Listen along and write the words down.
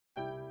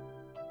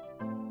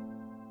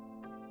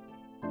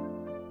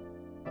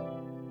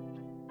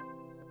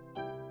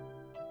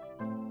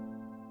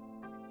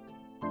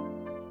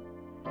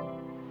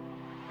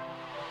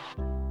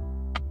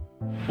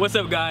What's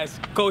up, guys?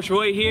 Coach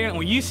Roy here, and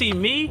when you see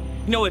me, you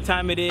know what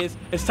time it is.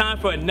 It's time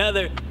for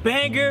another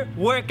banger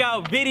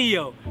workout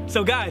video.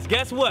 So guys,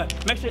 guess what?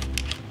 Make sure,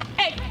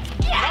 hey,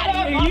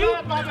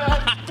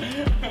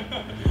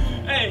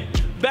 hey,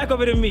 back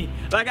over to me.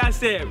 Like I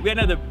said, we got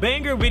another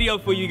banger video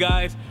for you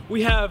guys.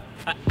 We have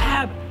an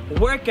ab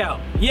workout.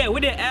 Yeah,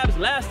 we did abs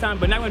last time,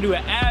 but now we're gonna do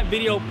an ab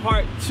video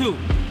part 2.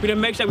 We're gonna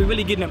make sure we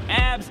really get them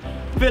abs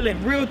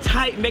feeling real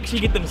tight. Make sure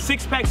you get them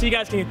 6-packs so you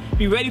guys can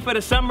be ready for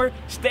the summer.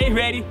 Stay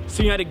ready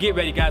so you know how to get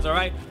ready, guys, all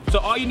right? So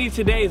all you need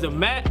today is a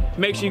mat.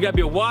 Make sure you grab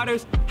your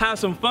waters, have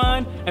some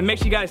fun, and make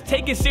sure you guys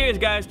take it serious,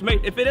 guys.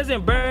 If it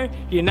doesn't burn,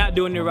 you're not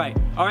doing it right.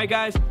 All right,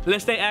 guys,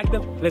 let's stay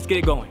active. Let's get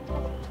it going.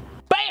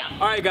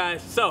 Bam! All right,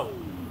 guys, so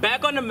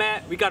back on the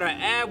mat, we got our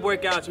ab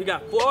workouts. We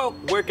got 4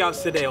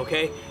 workouts today,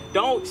 okay?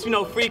 Don't,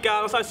 freak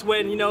out, don't start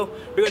sweating, We're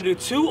gonna do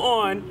 2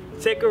 on,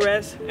 take a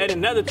rest, and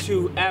another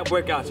 2 ab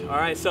workouts, all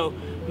right? So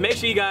make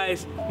sure you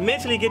guys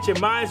mentally get your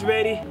minds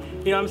ready,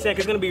 you know what I'm saying?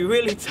 'Cause it's gonna be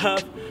really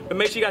tough, but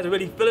make sure you guys are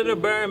really feeling the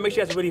burn, make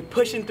sure you guys are really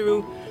pushing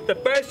through. The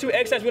first 2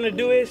 exercises we're gonna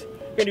do is,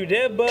 we're gonna do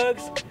dead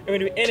bugs, and we're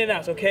gonna do in and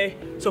outs, okay?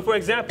 So for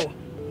example,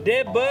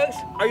 dead bugs,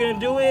 all you're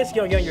gonna do is,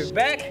 get on your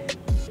back,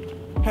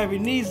 have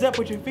your knees up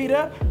with your feet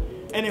up,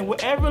 and then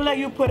whatever leg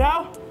you put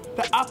out,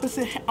 the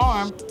opposite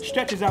arm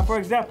stretches out, for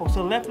example.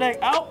 So left leg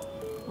out,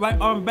 right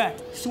arm back,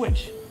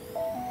 switch,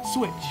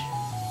 switch,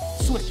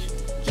 switch.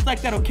 Just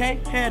like that, okay?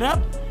 Head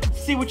up,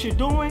 see what you're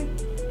doing,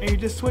 and you're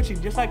just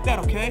switching, just like that,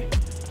 okay?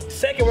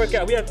 Second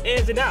workout, we have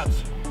ins and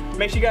outs.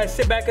 Make sure you guys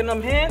sit back on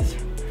them hands,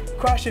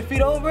 cross your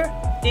feet over,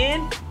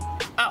 in,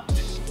 out,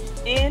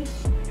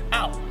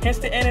 hence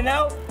the in and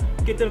out.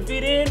 Get them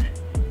feet in,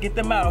 get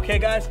them out, okay,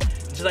 guys?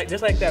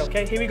 Just like that,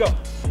 okay? Here we go.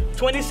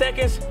 20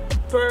 seconds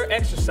per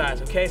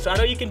exercise, okay? So I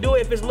know you can do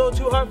it. If it's a little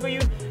too hard for you,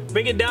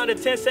 bring it down to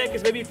 10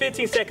 seconds, maybe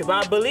 15 seconds.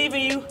 But I believe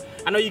in you.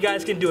 I know you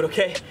guys can do it,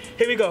 okay?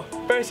 Here we go.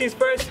 First things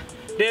first,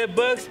 dead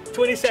bugs,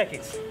 20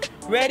 seconds.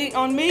 Ready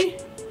on me,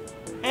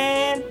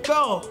 and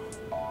go.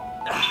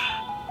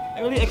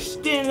 And really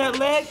extend that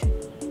leg.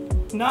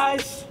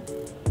 Nice.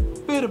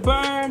 Feel the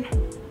burn.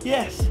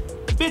 Yes.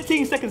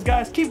 15 seconds,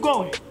 guys. Keep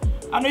going.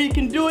 I know you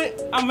can do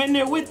it. I'm in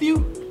there with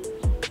you.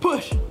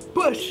 Push,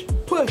 push,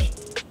 push.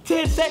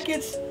 10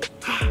 seconds.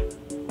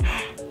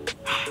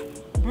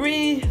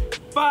 Breathe.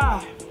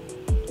 5,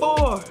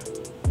 4,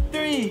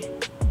 3,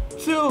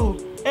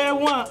 2, and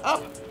 1.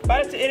 Up.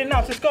 Right into in and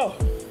out. Let's go.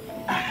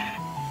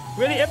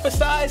 Really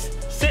emphasize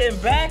sitting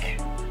back.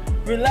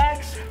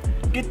 Relax.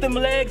 Get them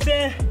legs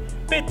in.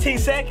 15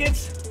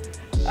 seconds.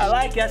 I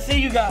like it. I see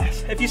you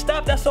guys. If you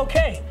stop, that's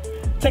okay.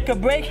 Take a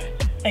break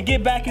and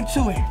get back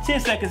into it. 10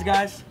 seconds,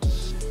 guys.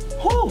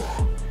 Whew.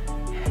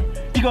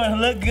 You're gonna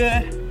look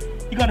good.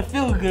 You're gonna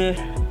feel good.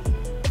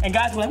 And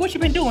guys, like, what you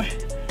been doing?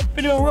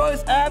 Been doing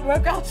Roy's ab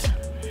workouts?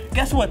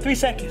 Guess what? 3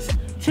 seconds.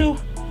 2,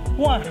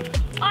 1.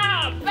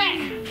 Back.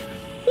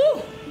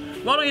 Woo.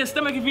 Roll on your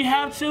stomach if you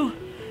have to.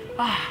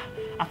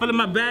 I feel in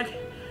my back.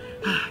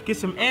 Get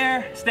some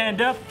air.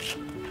 Stand up.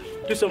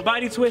 Do some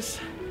body twists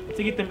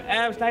to get them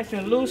abs nice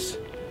and loose.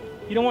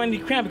 You don't want any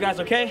cramp, guys,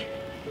 okay?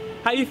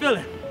 How you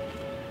feeling?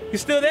 You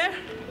still there?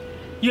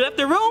 You left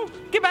the room?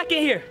 Get back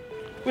in here.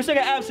 We still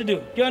got abs to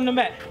do. Get on the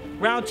mat.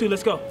 Round 2,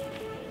 let's go.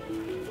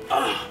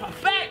 My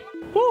back.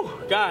 Whew,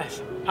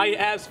 guys, how your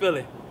abs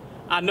feeling?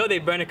 I know they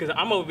burning because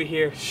I'm over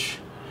here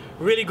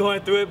really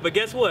going through it, but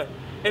guess what?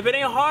 If it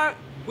ain't hard,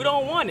 we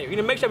don't want it. You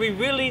know, make sure we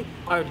really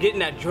are getting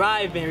that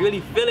drive and really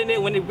feeling it.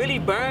 When it really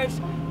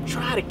burns,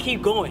 try to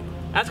keep going.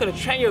 That's gonna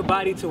train your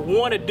body to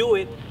want to do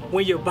it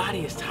when your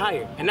body is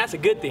tired. And that's a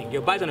good thing.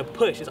 Your body's gonna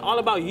push. It's all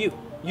about you.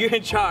 You're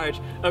in charge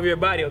of your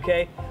body,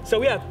 okay? So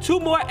we have 2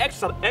 more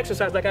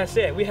exercises, like I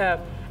said. We have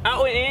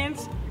out and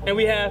ins, and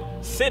we have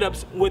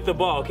sit-ups with the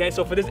ball, okay?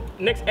 So for this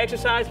next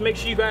exercise, make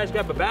sure you guys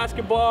grab a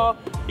basketball,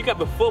 you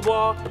grab a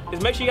football.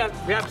 Just make sure you guys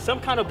grab some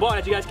kind of ball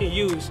that you guys can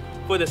use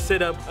for the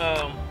sit-up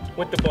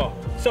with the ball.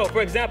 So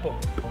for example,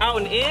 out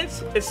and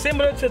ins is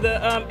similar to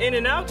the in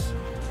and outs.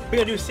 We're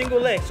gonna do single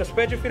legs. So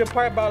spread your feet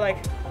apart about like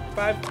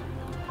 5,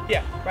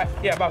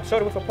 about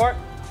shoulder width apart.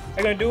 What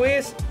you're gonna do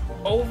is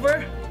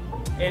over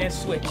and then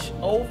switch,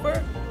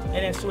 over and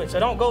then switch. So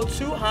don't go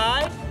too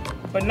high,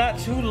 but not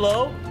too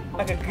low,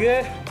 like a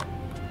good.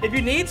 If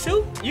you need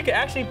to, you can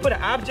actually put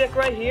an object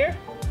right here,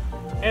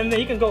 and then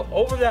you can go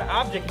over that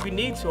object if you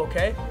need to,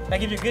 okay? That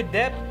gives you good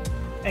depth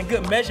and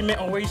good measurement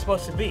on where you're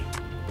supposed to be.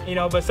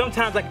 But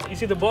sometimes, like, you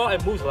see the ball,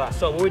 it moves a lot.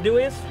 So what we do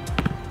is,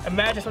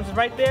 imagine something's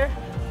right there,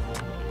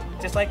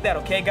 just like that,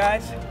 okay,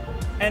 guys?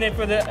 And then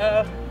for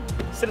the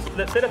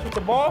sit-ups with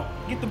the ball,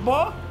 get the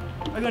ball.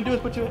 What you're gonna do is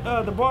put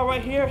the ball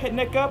right here, hit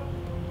neck up,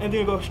 and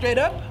then go straight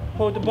up,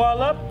 hold the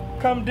ball up,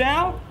 come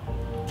down,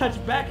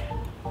 touch back,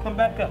 come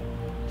back up.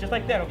 Just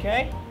like that,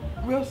 okay?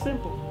 Real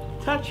simple.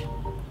 Touch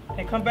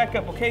and come back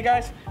up, okay,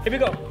 guys? Here we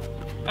go.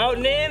 Out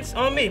and ins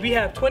on me. We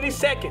have 20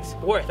 seconds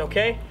worth,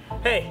 okay?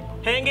 Hey,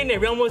 hang in there,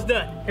 we're almost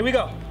done. Here we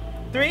go.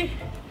 3,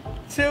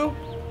 2,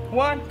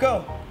 1,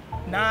 go.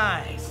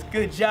 Nice,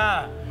 good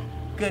job.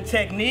 Good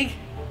technique.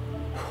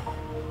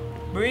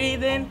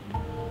 Breathe in.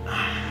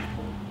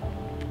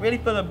 Really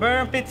feel the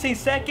burn, 15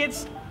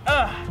 seconds.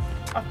 I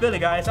feel it,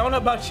 guys. I don't know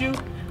about you,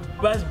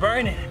 but it's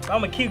burning. But I'm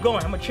gonna keep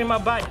going. I'm gonna train my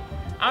body.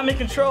 I'm in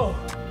control.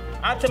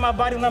 I'll tell my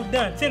body when I'm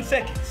done. 10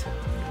 seconds.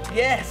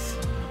 Yes.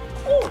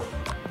 Woo.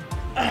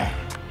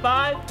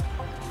 5,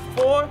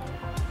 4,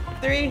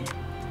 3,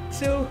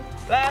 2,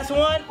 last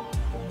one.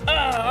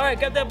 All right,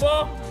 got that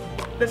ball.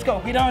 Let's go.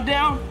 Get on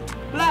down.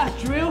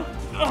 Last drill.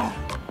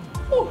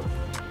 Woo.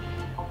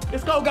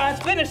 Let's go, guys.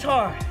 Finish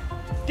hard.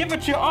 Give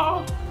it your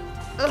all.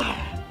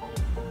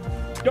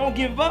 Don't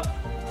give up.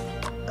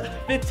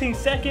 15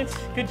 seconds.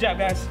 Good job,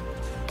 guys.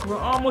 We're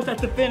almost at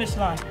the finish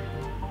line.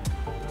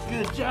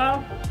 Good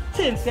job.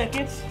 10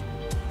 seconds.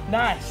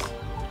 Nice.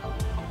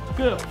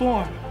 Good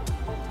form.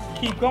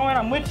 Keep going.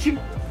 I'm with you.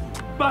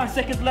 5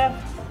 seconds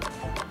left.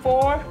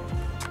 4,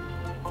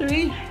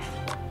 3,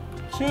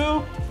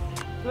 2,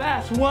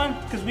 last one,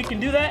 because we can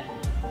do that.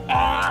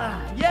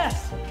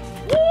 Yes.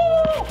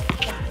 Woo!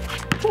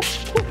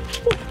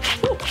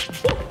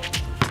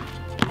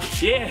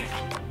 Yeah,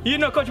 you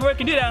know Coach Roy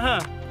can do that, huh?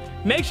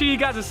 Make sure you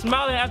guys are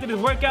smiling after this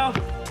workout.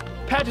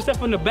 Pat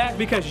yourself on the back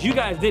because you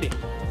guys did it.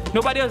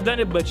 Nobody else done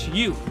it but you.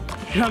 You know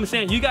what I'm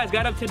saying? You guys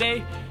got up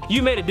today.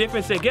 You made a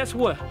difference. Say, guess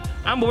what?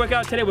 I'm gonna work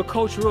out today with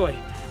Coach Roy.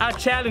 I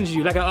challenge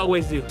you like I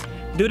always do.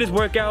 Do this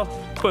workout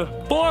for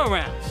 4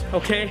 rounds,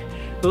 okay?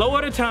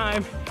 Lower the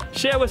time,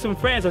 share with some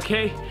friends,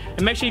 okay?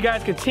 And make sure you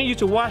guys continue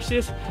to watch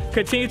this.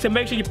 Continue to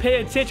make sure you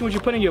pay attention when you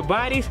put in your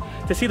bodies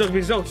to see those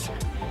results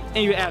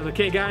in your abs,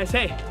 okay, guys?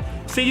 Hey,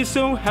 see you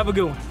soon. Have a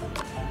good one.